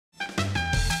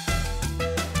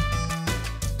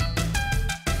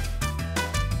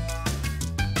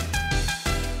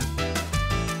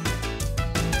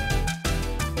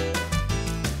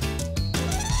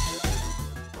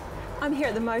here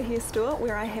at the Mohair store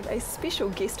where I have a special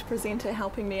guest presenter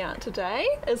helping me out today.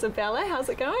 Isabella, how's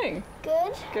it going?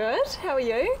 Good. Good. How are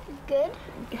you? Good.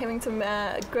 Having some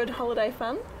good holiday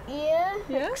fun? Yeah,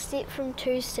 except from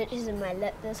 2 stitches in my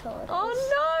lip this holiday.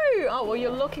 Oh no! Oh well,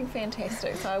 you're looking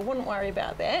fantastic, so I wouldn't worry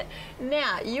about that.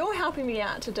 Now, you're helping me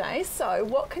out today, so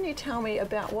what can you tell me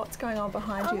about what's going on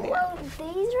behind you there? Well,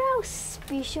 these are our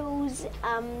specials,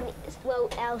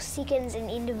 our seconds and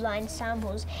end-of-line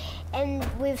samples, and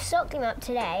we've stocked them up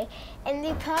today, and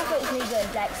they're perfectly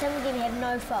good. Like, some of them have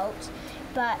no faults,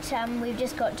 but we've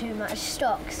just got too much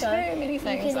stock, so too many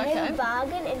things. You can have a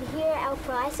bargain, and here are our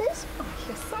prices. Oh,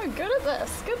 you're so good at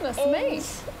this. Goodness and me.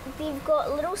 They've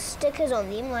got little stickers on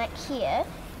them, like here,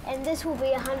 and this will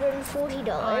be $140.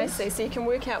 I see. So you can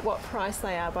work out what price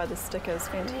they are by the stickers.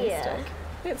 Fantastic. Yeah.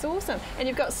 That's awesome. And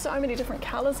you've got so many different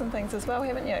colours and things as well,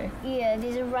 haven't you? Yeah,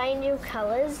 there's a range of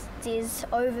colours. There's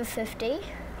over 50. Oh,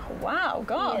 wow,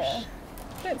 gosh. Yeah.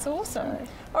 That's awesome.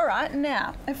 All right,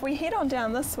 now, if we head on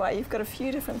down this way, you've got a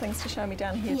few different things to show me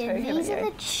down here too, haven't you? These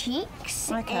are the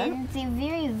checks, okay. And they're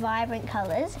very vibrant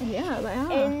colours. Yeah, they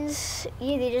are. And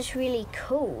yeah, they're just really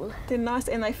cool. They're nice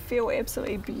and they feel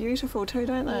absolutely beautiful too,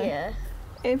 don't they? Yeah.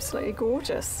 Absolutely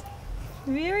gorgeous.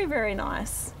 Very, very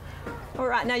nice. All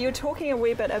right, now you're talking a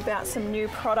wee bit about some new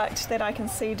product that I can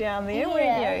see down there,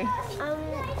 weren't you?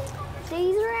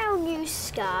 These are our new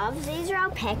scarves. These are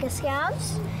our packer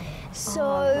scarves. So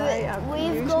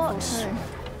we've got,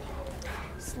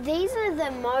 these are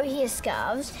the mohair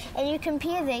scarves, and you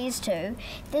compare these two.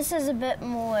 This is a bit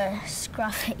more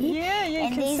scruffy. Yeah, you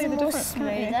and can these see are the more difference,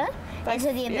 smoother, and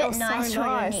so they're a bit nicer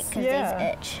on your neck because these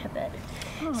itch a bit.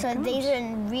 Oh, so gosh. these are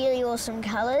in really awesome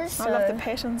colours. I love the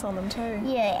patterns on them too.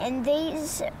 Yeah, and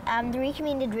these, the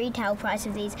recommended retail price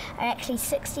of these are actually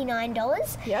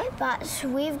 $69. Yeah. But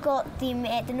we've got them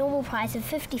at the normal price of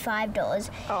 $55.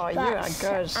 Oh, you are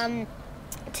good.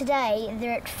 Today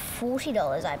they're at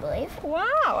 $40, I believe.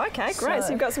 Wow, okay, great. So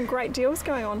you've got some great deals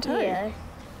going on too. Yeah.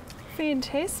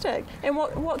 Fantastic. And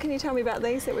what can you tell me about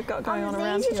these that we've got going on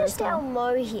around here? These are just our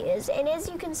mohairs, and as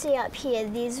you can see up here,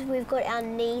 we've got our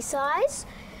knee size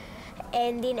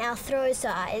and then our throw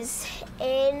size,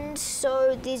 and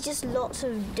so there's just lots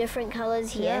of different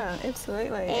colours here. Yeah,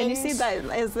 absolutely. And you see that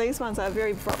as these ones are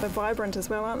very vibrant as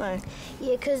well, aren't they?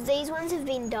 Yeah, because these ones have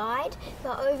been dyed,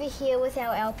 but over here with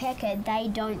our alpaca, they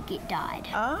don't get dyed.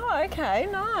 Oh, okay,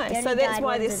 nice. So that's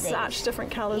why there's such different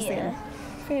colours then.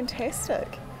 Fantastic.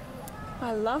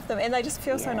 I love them, and they just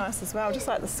feel so nice as well, just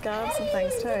like the scarves and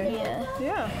things too. Yeah.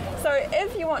 Yeah. So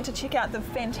if you want to check out the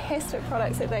fantastic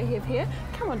products that they have here,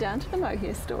 come on down to the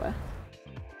Mohair store.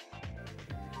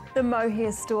 The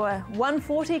Mohair store,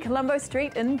 140 Colombo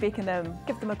Street in Beckenham.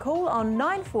 Give them a call on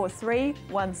 943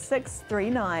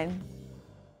 1639.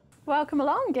 Welcome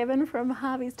along, Gavin from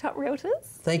Harvey's Top Realtors.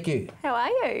 Thank you. How are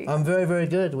you? I'm very, very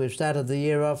good. We've started the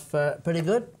year off pretty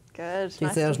good. Good.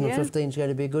 2015 is going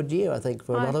to be a good year, I think,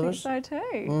 for a lot of us. I think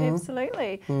so too.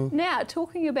 Absolutely. Now,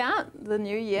 talking about the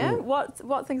new year,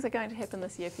 what things are going to happen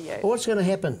this year for you? What's going to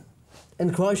happen?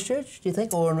 In Christchurch, do you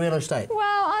think, or in real estate? Well,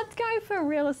 I'd go for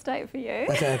real estate for you.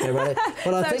 Okay, right.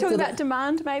 Well, I so think talking about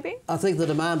demand, maybe? I think the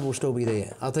demand will still be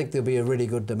there. I think there'll be a really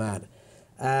good demand.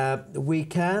 We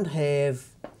can't have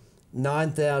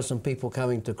 9,000 people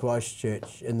coming to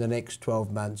Christchurch in the next 12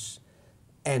 months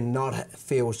and not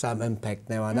feel some impact.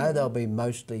 Now, I know they'll be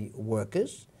mostly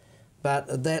workers,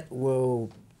 but that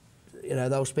will, you know,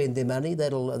 they'll spend their money,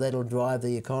 that'll drive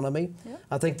the economy. Yep.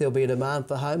 I think there'll be a demand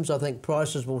for homes. I think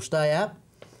prices will stay up.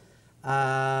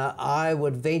 I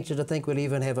would venture to think we'll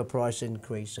even have a price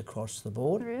increase across the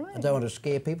board. Really? I don't want to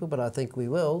scare people, but I think we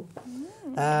will.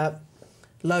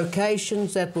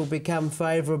 Locations that will become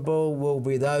favourable will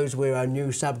be those where are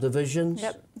new subdivisions.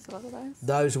 Yep, there's a lot of those.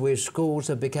 Those where schools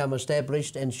have become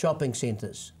established and shopping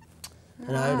centres. You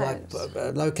know,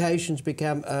 like locations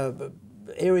become,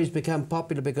 areas become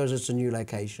popular because it's a new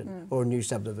location or a new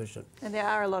subdivision. And there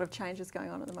are a lot of changes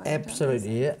going on at the moment.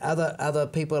 Absolutely, yeah. Other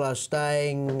people are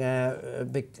staying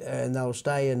and they'll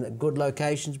stay in good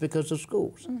locations because of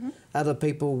schools. Other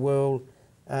people will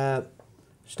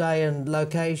stay in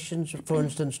locations, for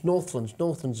instance, Northlands.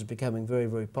 Northlands is becoming very,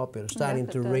 very popular, starting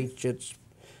to reach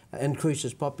increase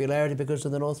its popularity because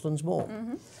of the Northlands Mall.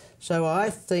 So I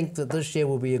think that this year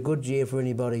will be a good year for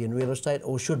anybody in real estate,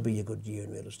 or should be a good year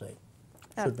in real estate.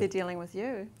 They're dealing with you,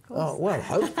 of course. Oh, well,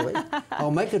 hopefully. I'll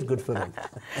make it good for them.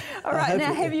 All right,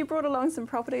 now have you brought along some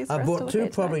properties for us to look at? I brought 2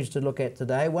 properties to look at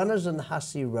today. One is in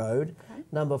Hussey Road,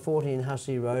 number 14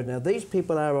 Hussey Road. Now, these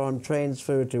people are on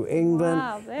transfer to England.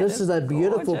 Wow, this is a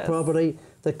beautiful gorgeous property.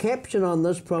 The caption on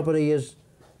this property is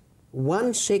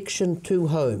 1 section, 2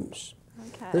 homes.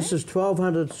 This is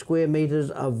 1,200 square metres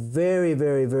of very,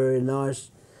 very, very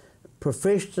nice,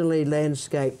 professionally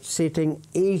landscaped setting,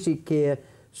 easy care,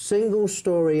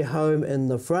 single-storey home in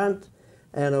the front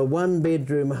and a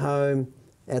one-bedroom home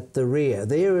at the rear.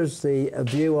 There is the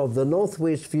view of the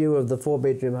northwest view of the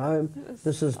 4-bedroom home.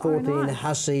 This is 14 nice.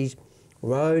 Hussey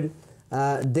Road.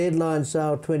 Deadline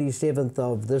sale 27th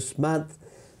of this month.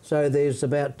 So there's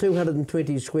about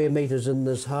 220 square metres in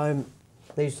this home,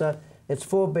 Lisa. It's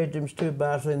 4 bedrooms, 2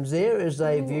 bathrooms. There is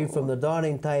a view from the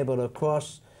dining table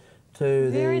across to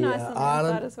Very the nice on the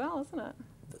island. outside as well, isn't it?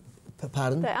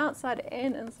 Pardon? The outside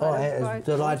and inside. Oh, is it's both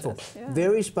delightful. gorgeous, yeah.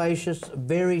 Very spacious,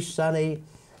 very sunny,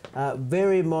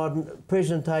 very modern.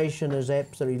 Presentation is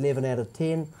absolutely 11 out of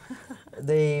 10.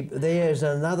 There's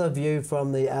another view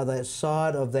from the other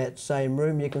side of that same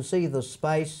room. You can see the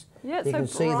space. Yeah, it's you so can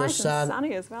see bright the and sun.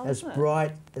 sunny as well, It's isn't it?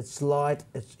 bright, it's light,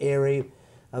 it's airy.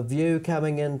 A view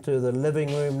coming into the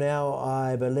living room now.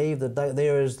 I believe that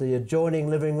there is the adjoining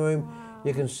living room. Wow.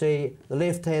 You can see the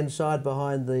left-hand side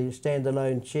behind the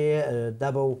standalone chair,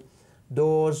 double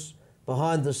doors.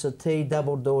 Behind the settee,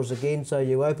 double doors again, so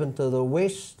you open to the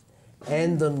west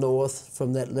and the north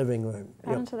from that living room.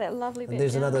 Out into that lovely bed. And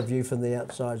there's another view from the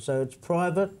outside. So it's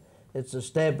private, it's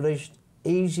established,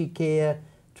 easy care,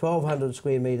 1,200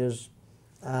 square metres,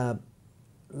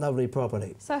 lovely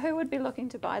property. So who would be looking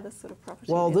to buy this sort of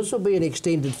property? Well, then? this will be an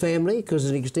extended family, because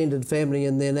there's an extended family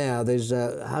in there now. There's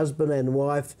a husband and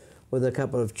wife with a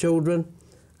couple of children,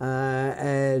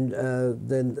 and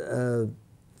then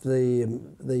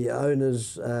the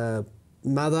owner's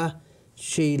mother,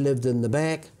 she lived in the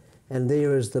back, and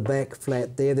there is the back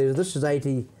flat there. This is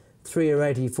 83 or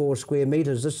 84 square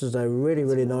metres. This is a really,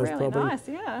 really nice property. Really nice,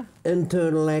 yeah.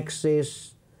 Internal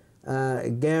access,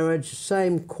 garage,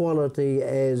 same quality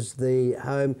as the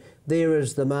home. There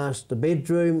is the master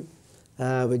bedroom.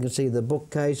 We can see the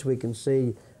bookcase, we can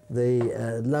see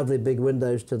the lovely big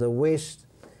windows to the west,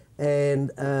 and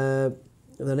the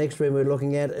next room we're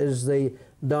looking at is the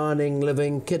dining,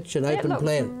 living, kitchen, open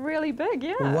plan. It looks really big,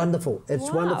 yeah. Wonderful,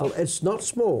 it's wonderful. It's not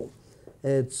small.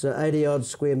 It's 80 odd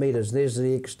square metres. There's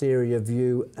the exterior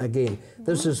view again.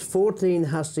 This is 14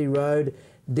 Hussey Road,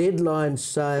 deadline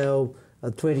sale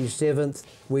 27th.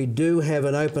 We do have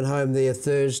an open home there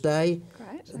Thursday.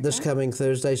 Great. This coming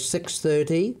Thursday,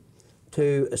 6:30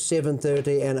 to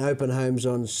 7:30, and open homes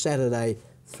on Saturday,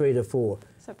 3 to 4.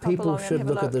 So pop People along and should have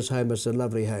a look at this home. It's a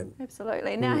lovely home.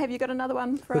 Absolutely. Now, have you got another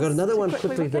one for us? We've got another one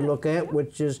quickly to at? look at,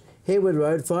 which is Harewood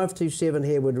Road, 527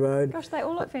 Harewood Road. Gosh, they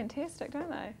all look fantastic,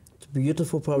 don't they? It's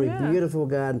beautiful, probably Yeah. beautiful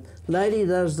garden. Lady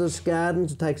does this garden.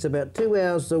 It takes about 2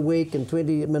 hours a week and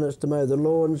 20 minutes to mow the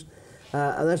lawns.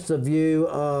 That's the view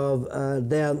of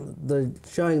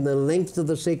showing the length of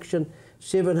the section,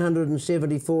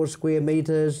 774 square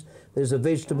metres. There's a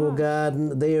vegetable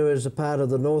garden. There is a part of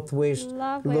the northwest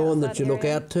Lovely lawn that outside you look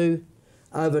area. out to,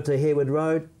 over to Harewood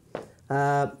Road.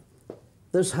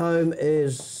 This home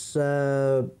is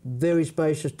very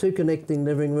spacious, 2 connecting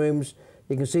living rooms.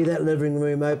 You can see that living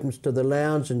room opens to the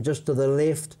lounge, and just to the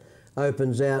left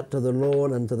opens out to the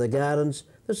lawn and to the gardens.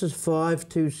 This is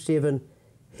 527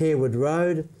 Harewood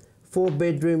Road, 4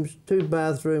 bedrooms, 2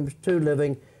 bathrooms, 2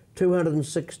 living,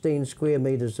 216 square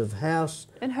metres of house.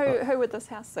 And who would this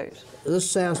house suit?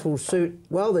 This house will suit,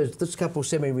 well, there's this couple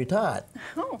semi-retired.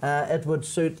 Oh. It would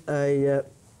suit a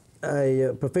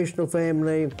professional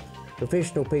family,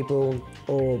 professional people,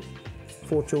 or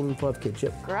 4 children, 5 kids,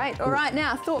 yep. Great. All right,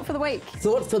 now, thought for the week.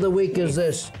 Thought for the week is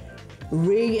this: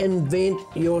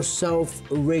 reinvent yourself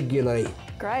regularly.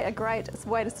 Great, a great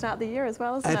way to start the year as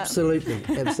well, isn't Absolutely,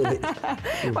 absolutely.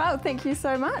 it? Well, thank you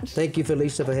so much. Thank you,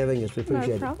 Lisa, for having us. We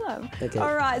appreciate No it. problem. Okay.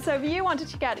 All right, so if you want to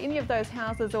check out any of those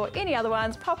houses or any other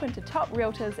ones, pop into Top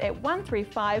Realtors at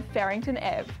 135 Farrington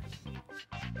Ave.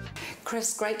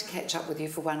 Chris, great to catch up with you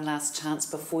for one last chance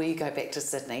before you go back to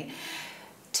Sydney.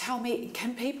 Tell me,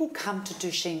 can people come to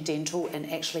Duchenne Dental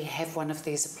and actually have one of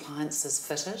these appliances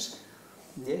fitted?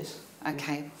 Yes.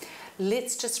 Okay.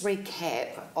 Let's just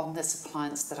recap on this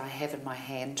appliance that I have in my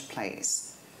hand,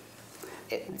 please.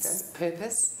 Its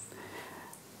purpose?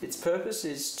 Its purpose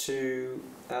is to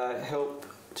help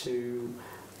to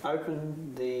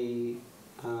open the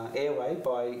airway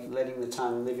by letting the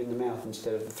tongue live in the mouth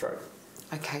instead of the throat.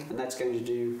 Okay. And that's going to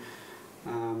do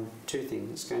 2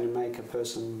 things. It's going to make a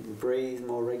person breathe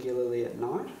more regularly at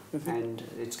night, and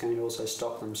it's going to also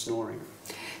stop them snoring.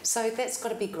 So that's got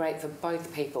to be great for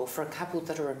both people. For a couple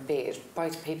that are in bed,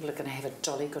 both people are going to have a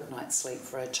jolly good night's sleep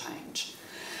for a change.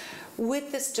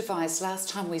 With this device, last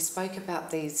time we spoke about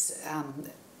these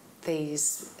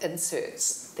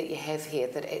inserts that you have here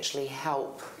that actually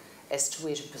help as to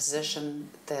where to position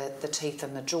the teeth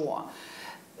in the jaw.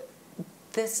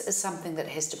 This is something that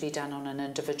has to be done on an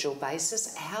individual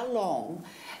basis. How long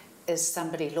is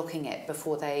somebody looking at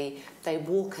before they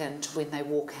walk in to when they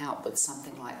walk out with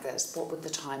something like this? What would the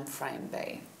time frame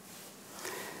be?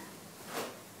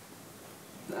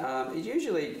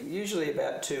 Usually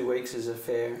about 2 weeks is a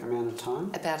fair amount of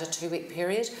time. About a 2-week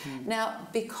period. Now,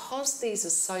 because these are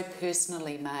so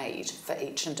personally made for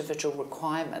each individual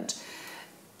requirement,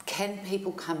 can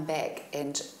people come back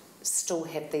and still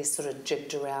have these sort of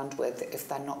jigged around with if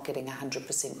they're not getting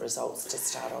 100% results to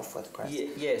start off with, Chris?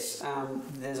 Yes,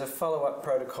 there's a follow-up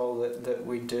protocol that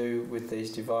we do with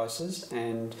these devices,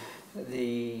 and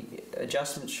the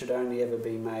adjustments should only ever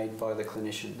be made by the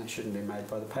clinician. They shouldn't be made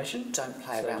by the patient. Don't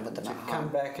play around with them at home. To come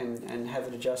back and have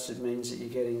it adjusted means that you're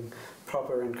getting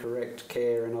proper and correct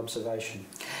care and observation.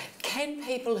 Can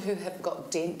people who have got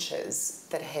dentures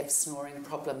that have snoring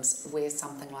problems wear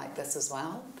something like this as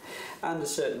well? Under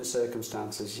certain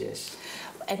circumstances, yes.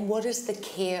 And what is the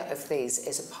care of these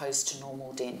as opposed to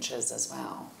normal dentures as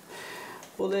well?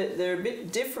 Well, they're a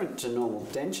bit different to normal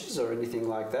dentures or anything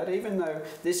like that, even though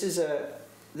this is a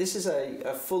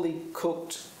fully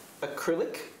cooked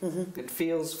acrylic. It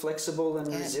feels flexible and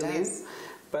resilient.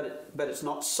 But it's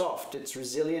not soft. It's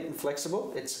resilient and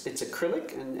flexible. It's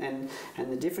acrylic, and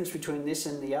the difference between this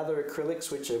and the other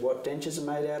acrylics, which are what dentures are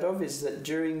made out of, is that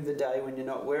during the day when you're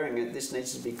not wearing it, this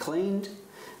needs to be cleaned.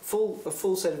 A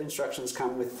full set of instructions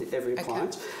come with every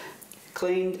appliance. Okay.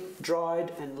 Cleaned,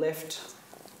 dried, and left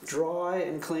dry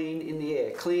and clean in the air.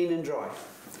 Clean and dry.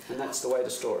 And that's the way to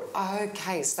store it.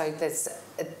 Okay, so there's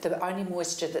the only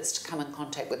moisture that's to come in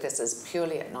contact with this is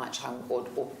purely at night time or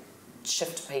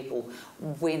shift people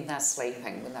when they're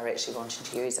sleeping, when they're actually wanting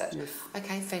to use it. Yes.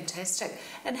 Okay, fantastic.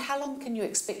 And how long can you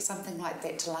expect something like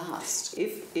that to last?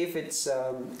 If it's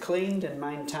cleaned and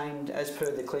maintained as per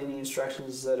the cleaning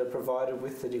instructions that are provided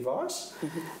with the device,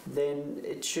 then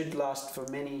it should last for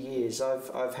many years.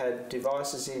 I've had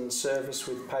devices in service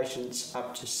with patients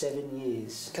up to 7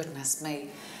 years. Goodness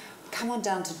me. Come on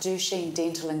down to Duchenne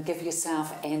Dental and give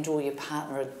yourself and or your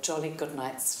partner a jolly good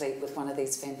night's sleep with one of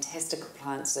these fantastic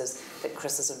appliances that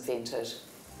Chris has invented.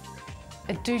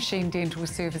 At Duchenne Dental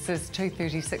Services,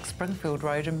 236 Springfield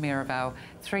Road in Maryvale,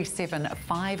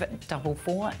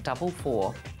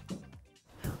 3754444.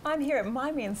 I'm here at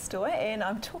My Men's Store and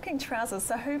I'm talking trousers,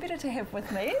 so who better to have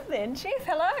with me than Jeff?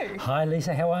 Hello. Hi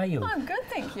Lisa, how are you? I'm good,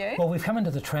 thank you. Well, we've come into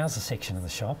the trouser section of the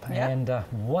shop, and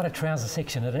what a trouser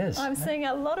section it is. I'm seeing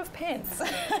a lot of pants.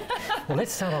 Well,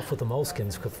 let's start off with the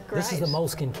moleskins. This is the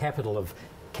moleskin capital of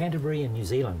Canterbury in New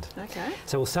Zealand. Okay.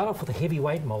 So we'll start off with a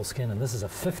heavyweight moleskin, and this is a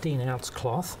 15-ounce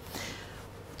cloth.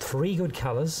 3 good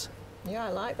colours. Yeah, I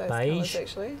like those beige, colours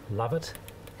actually. Love it,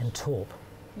 and taupe.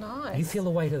 Nice. You feel the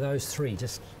weight of those 3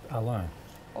 just alone.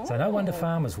 Oh. So no wonder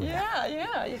farmers wear.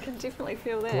 Yeah, you can definitely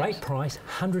feel that. Great price,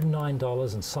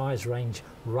 $109, and size range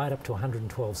right up to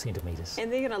 112 centimetres.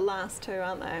 And they're going to last too,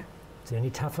 aren't they? If they're any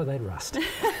tougher, they'd rust.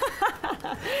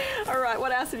 All right,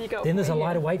 what else have you got? Then there's a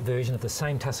lighter weight version of the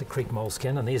same Tussock Creek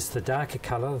moleskin, and there's the darker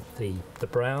colour, the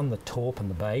brown, the taupe and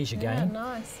the beige again. Yeah,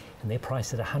 nice. And they're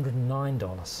priced at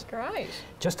 $109. Great.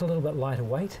 Just a little bit lighter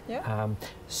weight. Yeah.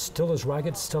 Still as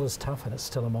rugged, still as tough, and it's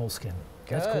still a moleskin.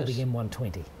 Good. That's called the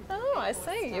M120. Oh, I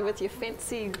see. You're with your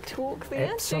fancy talk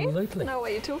there, Absolutely. I know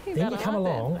what you're talking then about. Then you come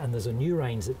along, and there's a new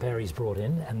range that Barry's brought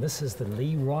in, and this is the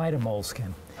Lee Ryder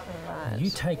moleskin. Right. You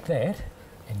take that,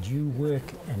 and you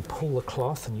work and pull the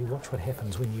cloth, and you watch what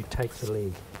happens when you take the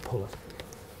leg, pull it.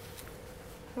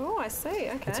 Oh, I see.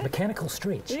 Okay. It's a mechanical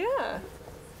stretch. Yeah.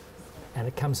 And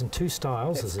it comes in 2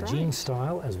 styles. That's There's a jean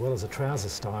style as well as a trouser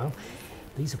style.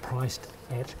 These are priced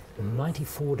at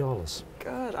 $94.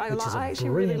 Good. I actually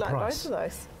really like both of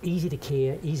those. Easy to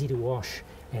care, easy to wash,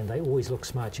 and they always look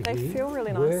smart. They feel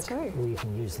really nice too. Or you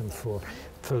can use them for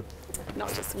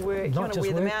not just work. You want to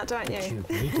wear them out, don't you?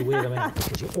 You need to wear them out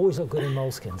because you always look good in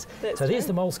moleskins. So there's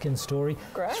the moleskin story.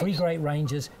 Great. 3 great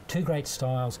ranges, 2 great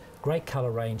styles, great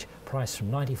colour range, priced from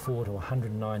 $94 to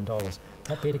 $109.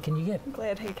 What better can you get? I'm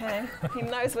glad he came. He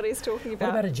knows what he's talking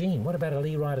about. What about a jean? What about a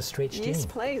Lee Ryder stretch jean? Yes,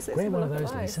 please. Let's grab one of look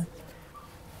those, at Lisa.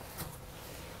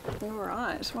 All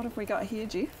right. What have we got here,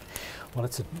 Jeff? Well,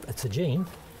 it's a jean.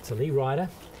 It's a Lee Ryder.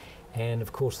 And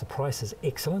of course the price is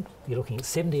excellent. You're looking at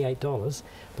 $78,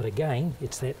 but again,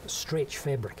 it's that stretch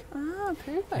fabric. Ah,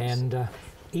 perfect. And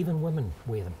even women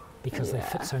wear them because they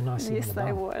fit so nicely in the bum. Yes,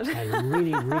 they would. They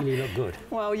really, really look good.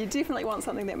 Well, you definitely want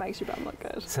something that makes your bum look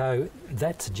good. So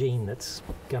that's a jean that's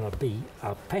going to be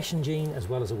a fashion jean as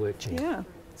well as a work jean. Yeah.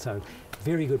 So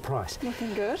very good price.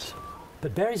 Looking good.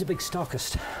 But Barry's a big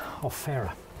stockist of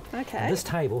Farah. Okay. And this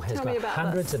table has got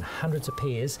hundreds and hundreds of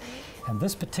pairs, and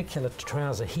this particular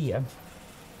trouser here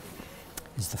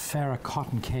is the Farah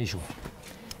Cotton Casual.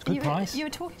 Good price. You were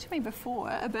talking to me before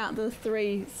about the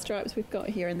 3 stripes we've got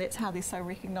here, and that's how they're so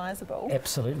recognisable.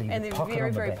 Absolutely. And they're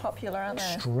very, very popular, aren't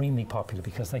they? Extremely popular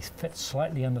because they fit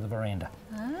slightly under the veranda.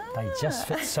 They just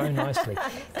fit so nicely.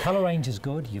 Colour range is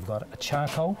good. You've got a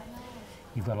charcoal,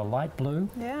 you've got a light blue,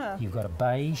 you've got a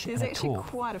beige, there's and a actually taupe.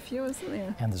 quite a few, isn't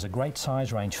there? And there's a great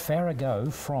size range. Farrah go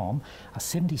from a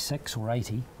 76 or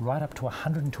 80 right up to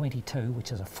 122,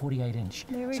 which is a 48 inch.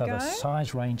 There we so go. the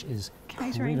size range is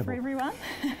Catering incredible. for everyone.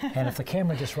 And if the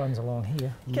camera just runs along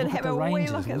here, Can look have at the a wee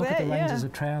ranges. look at Look at that, the ranges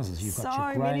of trousers. You've got so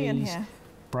your many in greys, here.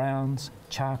 browns,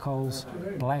 charcoals,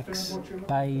 blacks,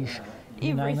 beige,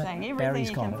 you name Everything it, you Barry's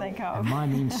can got think it. of. And my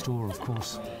men's store, of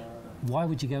course. Why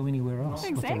would you go anywhere else?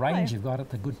 With the range you've got at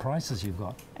the good prices you've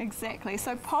got. Exactly.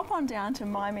 So pop on down to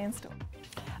My Men's Store.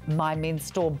 My Men's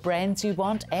Store, brands you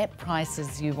want at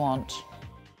prices you want.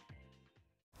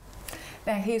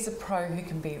 Now here's a pro who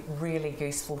can be really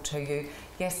useful to you.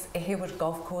 Yes, Harewood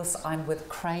Golf Course, I'm with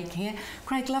Craig here.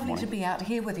 Craig, lovely to be out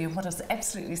here with you. What is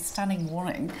absolutely stunning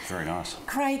morning. Very nice.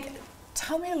 Craig,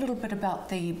 tell me a little bit about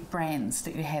the brands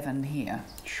that you have in here.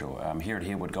 Sure. Here at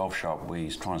Harewood Golf Shop, we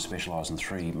try and specialise in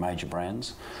 3 major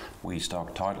brands. We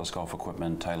stock Titleist golf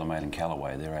equipment, TaylorMade and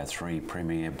Callaway. They're our 3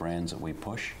 premier brands that we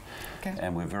push. Okay.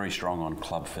 And we're very strong on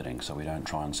club fitting, so we don't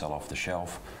try and sell off the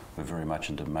shelf. We're very much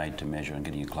into made to measure and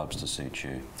getting you clubs to suit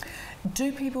you.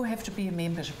 Do people have to be a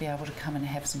member to be able to come and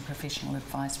have some professional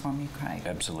advice from you, Craig?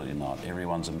 Absolutely not.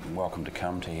 Everyone's welcome to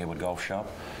come to Harewood Golf Shop.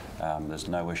 There's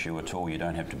no issue at all. You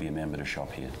don't have to be a member to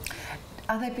shop here.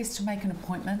 Are they best to make an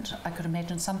appointment? I could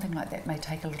imagine something like that may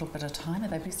take a little bit of time. Are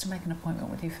they best to make an appointment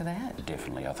with you for that?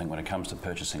 Definitely. I think when it comes to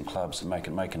purchasing clubs, make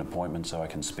an appointment so I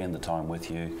can spend the time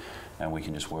with you and we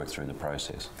can just work through the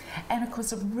process. And of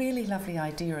course a really lovely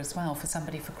idea as well for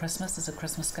somebody for Christmas, as a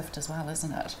Christmas gift as well,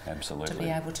 isn't it? Absolutely. To be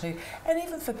able to, and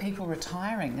even for people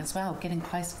retiring as well, getting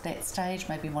close to that stage,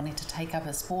 maybe wanting to take up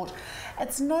a sport.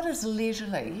 It's not as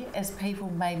leisurely as people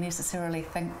may necessarily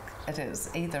think it is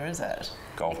either, is it?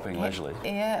 Golf being leisurely.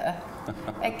 Yeah,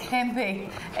 it can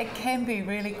be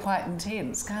really quite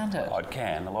intense, can't it? It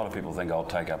can. A lot of people think I'll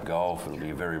take up golf, it'll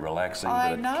be very relaxing,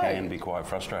 I but know. it can be quite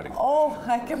frustrating. Oh,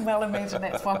 I can well imagine.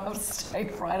 That's why I've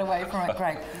stayed right away from it.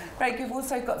 Great. Craig, you've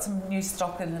also got some new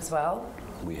stock in as well.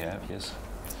 We have, yes.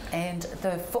 And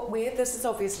the footwear, this is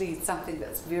obviously something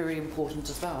that's very important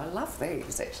as well. I love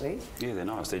these actually. Yeah, they're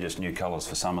nice. They're just new colours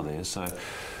for some of theirs. So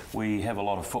we have a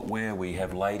lot of footwear. We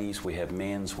have ladies, we have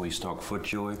men's. We stock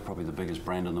FootJoy, probably the biggest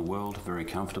brand in the world, very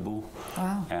comfortable.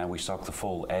 Wow. And we stock the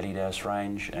full Adidas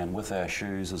range. And with our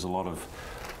shoes, there's a lot of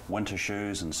winter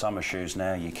shoes and summer shoes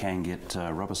now. You can get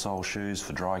rubber sole shoes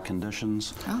for dry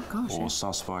conditions. Oh gosh. Or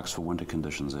sus spikes for winter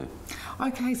conditions there.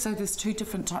 Okay, so there's 2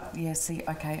 different types. Yeah, see,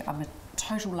 okay, I'm a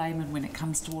total layman when it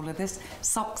comes to all of this.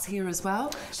 Socks here as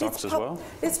well. Socks as well.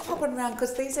 Let's pop them around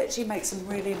because these actually make some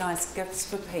really nice gifts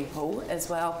for people as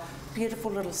well.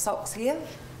 Beautiful little socks here,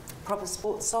 proper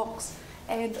sports socks,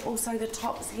 and also the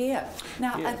tops here.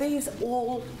 Now, Yeah. are these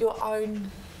all your own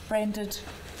branded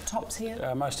tops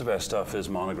here? Most of our stuff is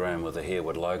monogrammed with the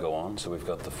Harewood logo on, so we've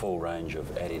got the full range of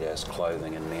Adidas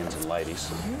clothing in men's and ladies.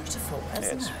 Beautiful, Yeah,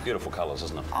 isn't it's it? beautiful colours,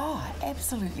 isn't it? Oh,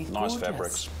 absolutely Nice gorgeous.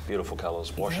 fabrics, beautiful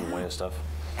colours, wash and wear stuff.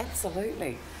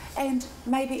 Absolutely. And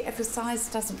maybe if a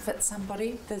size doesn't fit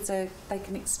somebody, they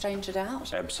can exchange it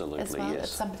out. Absolutely, as well, yes. If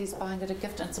somebody's buying it a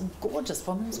gift, and some gorgeous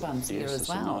women's ones here Yes, as it's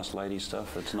well. some nice lady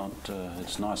stuff. It's not.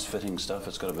 It's nice fitting stuff.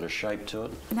 It's got a bit of shape to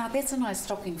it. Now that's a nice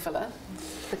stocking filler.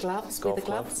 The gloves, wear the Golf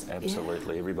glove, gloves.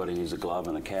 absolutely. Everybody needs a glove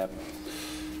and a cap.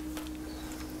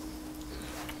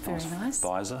 Very nice.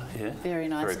 Visor, yeah. Very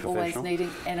nice. Very Always professional.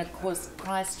 needing, and of course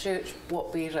Christchurch.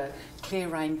 What better? Clear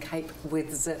rain cape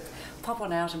with zip. Pop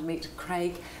on out and meet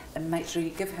Craig, and make sure you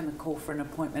give him a call for an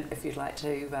appointment if you'd like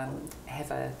to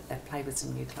have a play with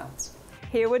some new clubs.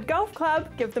 Harewood Golf Club,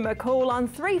 give them a call on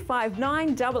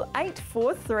 359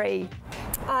 8843.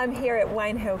 I'm here at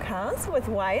Wayne Hill Cars with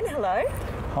Wayne. Hello.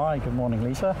 Hi, good morning,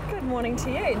 Lisa. Good morning to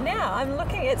you. Now I'm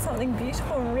looking at something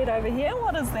beautiful and red over here.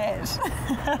 What is that?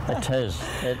 It is.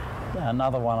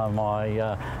 Another one of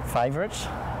my favourites.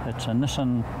 It's a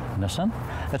Nissan.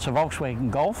 It's a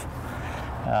Volkswagen Golf.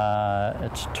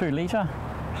 It's 2 litre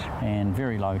and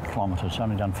very low kilometres.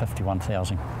 Only done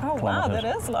 51,000 Oh kilometres. wow, that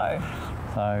is low.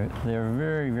 So they're a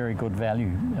very, very good value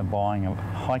buying a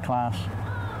high-class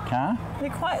car.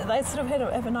 They sort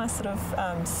of have a nice sort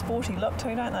of sporty look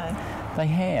too, don't they? They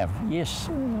have, yes.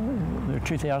 They're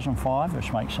 2005,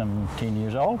 which makes them 10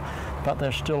 years old, but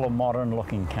they're still a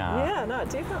modern-looking car. Yeah, no, it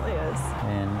definitely is.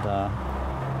 And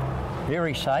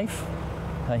very safe.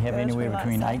 They have Good, anywhere we like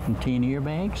between safe. 8 and 10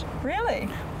 airbags. Really?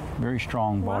 Very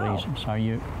strong Wow. bodies. So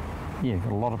yeah,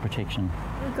 got a lot of protection.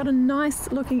 We've got a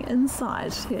nice looking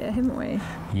inside here, haven't we?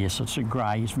 Yes, it's a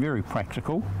grey. It's very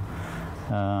practical.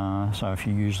 So if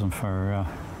you use them for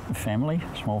a family,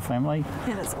 small family.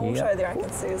 And it's auto there, I can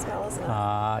see as well, isn't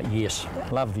it? Yes,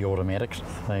 love the automatics.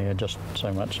 They are just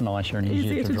so much nicer and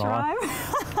easier to drive.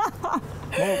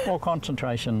 More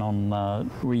concentration on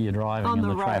where you're driving and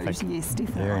the road, traffic. Yes,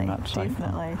 definitely. Very much so.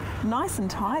 Definitely. Nice and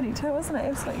tidy too, isn't it?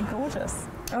 Absolutely gorgeous.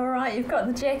 All right, you've got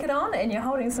the jacket on and you're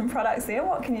holding some products there.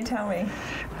 What can you tell me?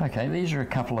 Okay, these are a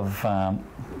couple of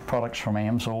products from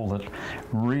Amsoil that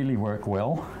really work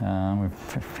well.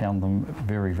 We've found them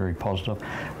very, very positive.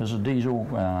 There's a diesel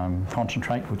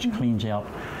concentrate which cleans out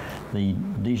the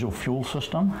diesel fuel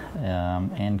system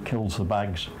and kills the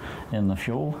bugs in the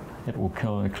fuel. It will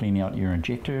clean out your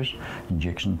injectors,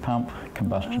 injection pump,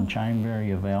 combustion chamber,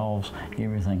 your valves,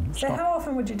 everything. So how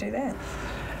often would you do that?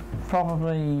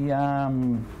 Probably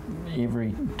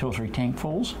every 2 or 3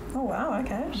 tankfuls. Oh wow,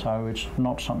 okay. So it's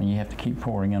not something you have to keep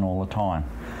pouring in all the time.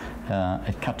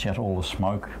 It cuts out all the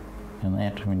smoke and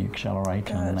that when you accelerate,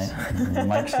 and that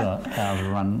makes the cars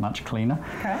run much cleaner.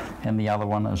 Okay. And the other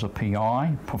one is a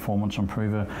PI, Performance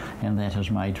Improver, and that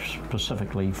is made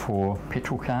specifically for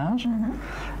petrol cars,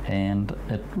 and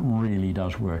it really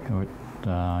does work.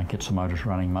 It gets the motors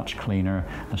running much cleaner.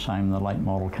 The same in the late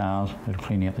model cars. It'll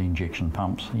clean out the injection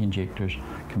pumps, the injectors,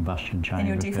 combustion chambers, and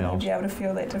you'll definitely valves. be able to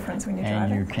feel that difference when you're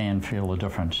driving? And you can feel the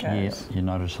difference. Yes, you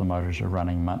notice the motors are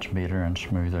running much better and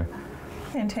smoother.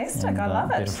 Fantastic, And, I love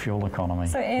it. better fuel economy.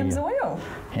 So Amsoil.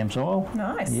 Amsoil.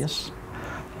 Nice. Yes.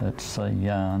 It's the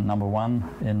number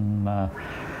 1 in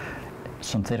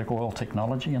synthetic oil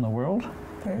technology in the world.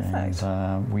 Perfect.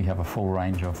 And we have a full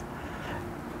range of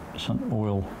some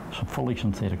fully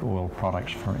synthetic oil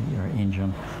products for your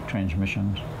engine,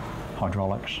 transmissions,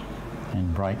 hydraulics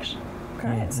and brakes.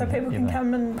 Great, Yeah, so people can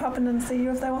come and pop in and see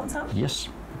you if they want some? Yes,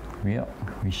 yeah,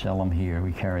 we sell them here,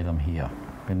 we carry them here.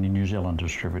 We're the New Zealand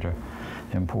distributor,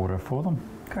 importer for them.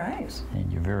 Great.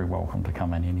 And you're very welcome to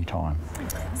come in any time.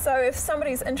 So if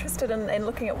somebody's interested in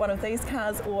looking at one of these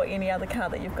cars or any other car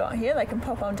that you've got here, they can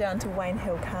pop on down to Wayne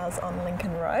Hill Cars on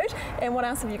Lincoln Road. And what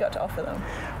else have you got to offer them?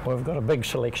 Well, we've got a big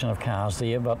selection of cars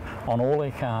there, but on all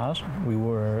our cars, we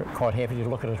were quite happy to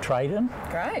look at a trade-in.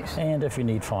 Great. And if you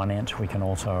need finance, we can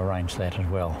also arrange that as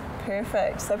well.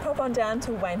 Perfect. So pop on down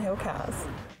to Wayne Hill Cars.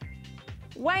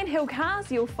 Wayne Hill Cars,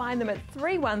 you'll find them at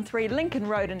 313 Lincoln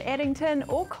Road in Addington,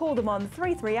 or call them on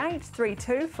 338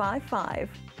 3255.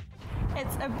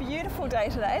 It's a beautiful day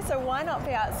today, so why not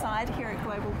be outside here at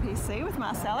Global PC with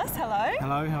Marcellus? Hello.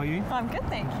 Hello, how are you? I'm good,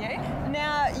 thank you.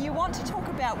 Now, you want to talk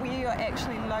about where you're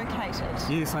actually located.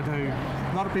 Yes, I do.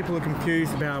 A lot of people are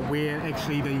confused about where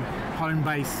actually the home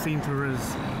base centre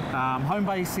is. Home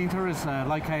base centre is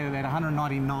located at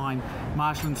 199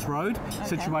 Marshlands Road,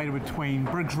 situated between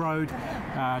Briggs Road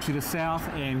to the south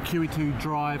and QE2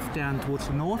 Drive down towards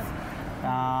the north.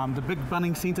 The big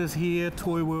Bunnings Centre's here,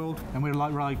 Toy World, and we're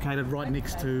located right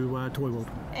next to Toy World.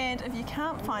 And if you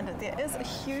can't find it, there is a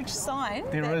huge sign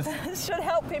that should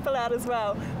help people out as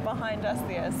well behind us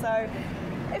there. So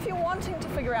if you're wanting to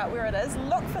figure out where it is,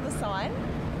 look for the sign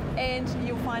and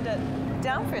you'll find it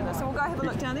down further. So we'll go have a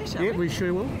look down there, shall we? Yeah, we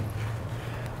sure will.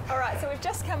 All right, so we've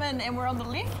just come in and we're on the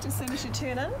left as soon as you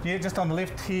turn in. Yeah, just on the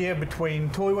left here between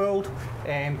Toy World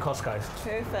and Costco's.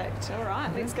 Perfect. All right,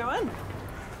 let's go in.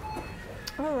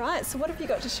 All right, so what have you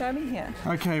got to show me here?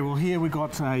 Okay, well here we've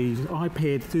got a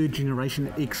iPad 3rd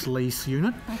generation X-Lease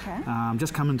unit. Okay.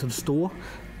 Just come into the store,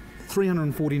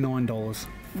 $349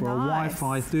 for a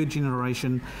Wi-Fi 3rd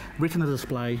generation Retina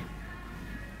display.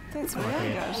 That's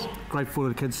really good. Great for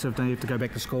the kids if they have to go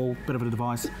back to school, bit of a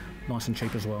device, nice and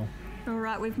cheap as well. All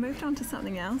right, we've moved on to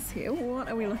something else here. What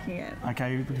are we looking at?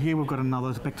 Okay, here we've got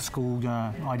another back to school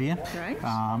idea. Great.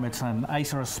 It's an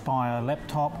Acer Aspire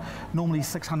laptop, normally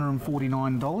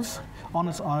 $649. On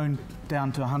its own,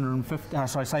 down to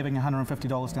saving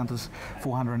 $150 down to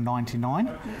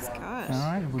 $499. That's good. All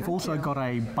right, we've good also deal. got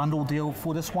a bundle deal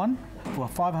for this one for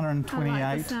 $528.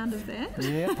 I like the sound of that.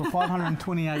 Yeah, for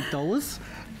 $528,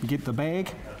 you get the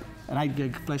bag, an 8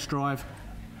 gig flash drive,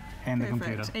 and the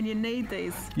computer. And you need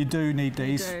these. You do need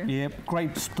these. You do. Yeah,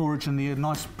 great storage in there,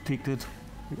 nice protected,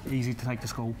 easy to take to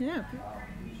school. Yeah.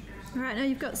 All right, now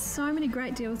you've got so many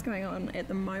great deals going on at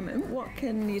the moment. What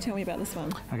can you tell me about this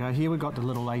one? Okay, here we've got the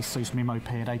little Asus Memo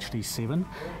Pad HD7.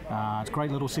 It's a great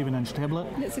little 7-inch tablet.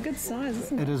 It's a good size,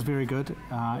 isn't it? It is very good.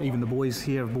 Even the boys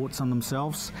here have bought some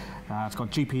themselves. It's got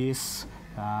GPS,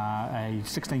 a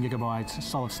 16 gigabyte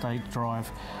solid state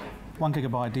drive, 1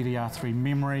 gigabyte DDR3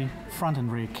 memory, front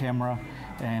and rear camera,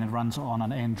 and it runs on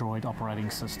an Android operating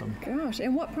system. Gosh,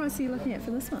 and what price are you looking at for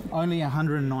this one? Only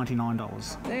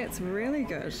 $199. That's really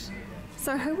good.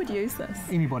 So who would use this?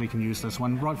 Anybody can use this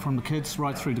one, right from the kids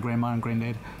right through to grandma and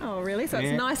granddad. Oh really? So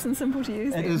it's nice and simple to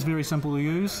use? It is very simple to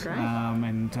use. Great.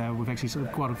 And we've actually sort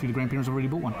of quite a few of the grandparents already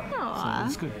bought one. Aww. So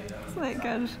it's good. Isn't that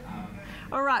good?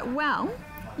 All right, well,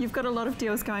 you've got a lot of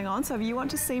deals going on, so if you want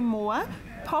to see more,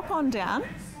 pop on down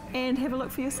and have a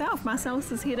look for yourself.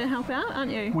 Marcellus is here to help out,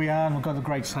 aren't you? We are, and we've got a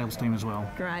great sales team as well.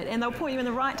 Great, and they'll point you in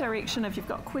the right direction. If you've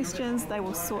got questions, they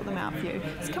will sort them out for you.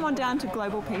 Just come on down to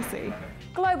Global PC.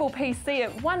 Global PC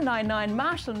at 199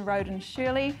 Marshland Road in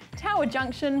Shirley, Tower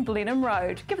Junction, Blenheim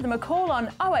Road. Give them a call on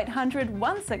 0800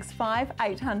 165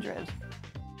 800.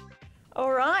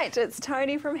 All right, it's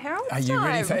Tony from Harold's Are you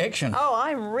ready for action? Oh,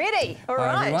 I'm ready. All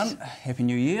right. Hi everyone, Happy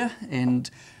New Year, and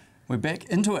we're back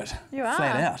into it. You are.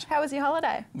 Flat out. How was your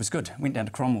holiday? It was good. Went down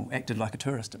to Cromwell, acted like a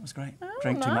tourist. It was great. Oh,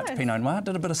 Drank too much nice. Pinot Noir.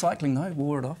 Did a bit of cycling though.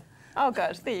 Wore it off. Oh,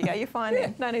 good. There you go. You're fine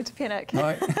then. No need to panic.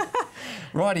 No.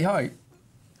 Righty ho.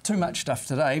 Too much stuff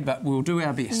today, but we'll do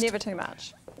our best. Never too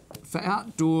much. For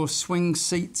outdoor swing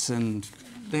seats and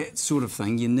that sort of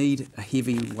thing, you need a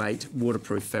heavyweight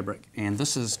waterproof fabric, and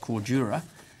this is Cordura,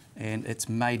 and it's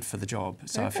made for the job.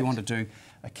 So if you want to do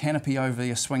a canopy over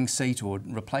your swing seat or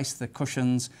replace the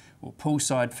cushions or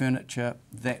poolside furniture,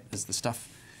 that is the stuff.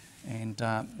 And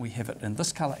we have it in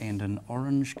this colour and an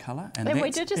orange colour. And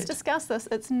we did just discuss this.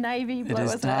 It's navy blue, isn't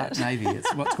it? It is dark navy.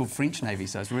 It's what's called French navy,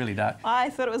 so it's really dark. I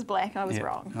thought it was black. I was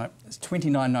wrong. No, it's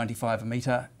 $29.95 a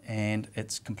metre, and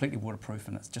it's completely waterproof,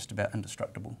 and it's just about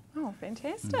indestructible. Oh,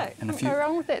 fantastic. And Can't go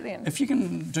wrong with that then. If you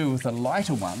can do with a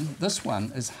lighter one, this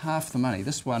one is half the money.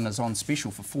 This one is on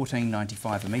special for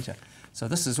 $14.95 a metre. So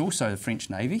this is also the French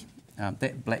navy.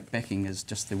 That black backing is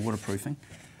just the waterproofing.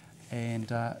 And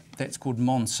that's called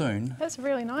Monsoon. That's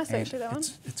really nice, actually, that one.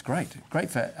 It's great.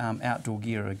 Great for outdoor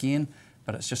gear again,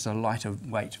 but it's just a lighter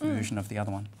weight version of the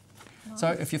other one. Nice. So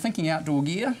if you're thinking outdoor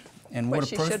gear and which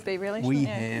waterproof, you should be, really, we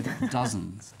have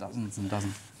dozens and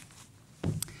dozens.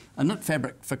 A knit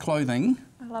fabric for clothing.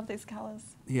 I love these colours.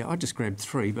 Yeah, I just grabbed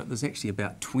 3, but there's actually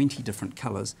about 20 different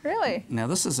colours. Really? Now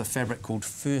this is a fabric called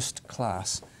First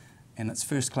Class, and it's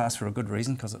first class for a good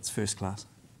reason, because it's first class.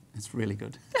 It's really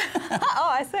good. Oh,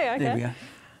 I see, okay. There we go.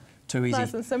 Too easy.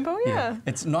 Nice and simple, yeah.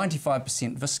 It's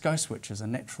 95% viscose, which is a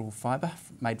natural fibre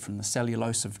made from the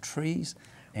cellulose of trees,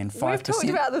 and 5%... We've talked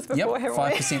about this before, haven't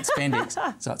we? 5%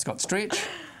 spandex. So it's got stretch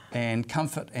and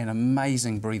comfort and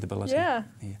amazing breathability. Yeah.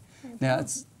 Now,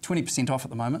 it's 20% off at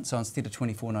the moment, so instead of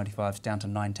 $24.95, it's down to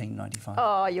 $19.95.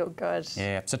 Oh, you're good.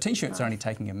 Yeah, so T-shirts are only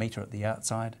taking a metre at the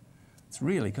outside. It's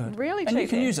really good. Really cheap. And you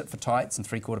can use it for tights and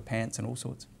three-quarter pants and all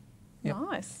sorts. Yep.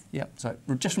 Nice. Yep, so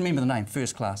just remember the name,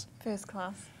 First Class. First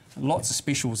Class. Lots of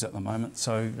specials at the moment,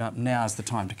 so now's the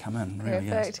time to come in, really.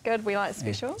 Perfect, is. good, we like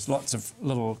specials. There's lots of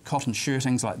little cotton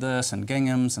shirtings like this and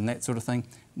ginghams and that sort of thing.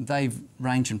 They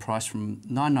range in price from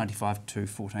 $9.95 to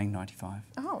 $14.95.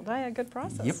 Oh, they are good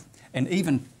prices. Yep, and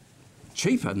even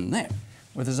cheaper than that,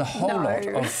 where there's a whole lot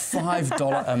of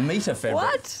 $5 a metre fabric.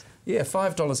 What? Yeah,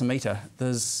 $5 a metre.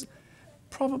 There's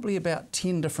probably about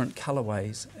 10 different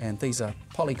colourways, and these are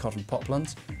polycotton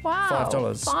poplins. Wow,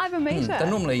 $5. $5 a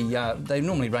metre. They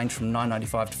normally range from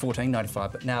 $9.95 to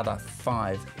 $14.95, but now they're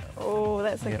 $5. Oh,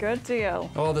 that's a good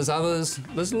deal. Oh, there's others.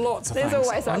 There's lots of things. There's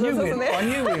always others, isn't there? I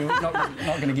knew we were not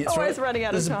going to get through Always it. running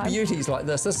out of time. There's beauties like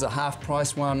this. This is a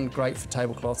half-price one, great for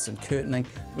tablecloths and curtaining.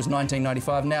 It was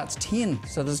 $19.95, now it's $10,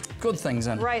 so there's good things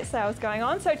in. Great sales going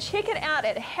on, so check it out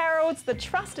at Harold's, the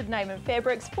trusted name in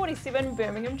fabrics, 47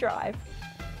 Birmingham Drive.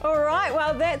 All right,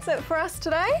 well, that's it for us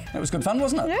today. It was good fun,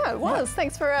 wasn't it? Yeah, it was. Yeah.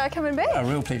 Thanks for coming back. A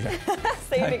real pleasure.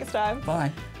 See you next time.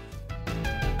 Bye.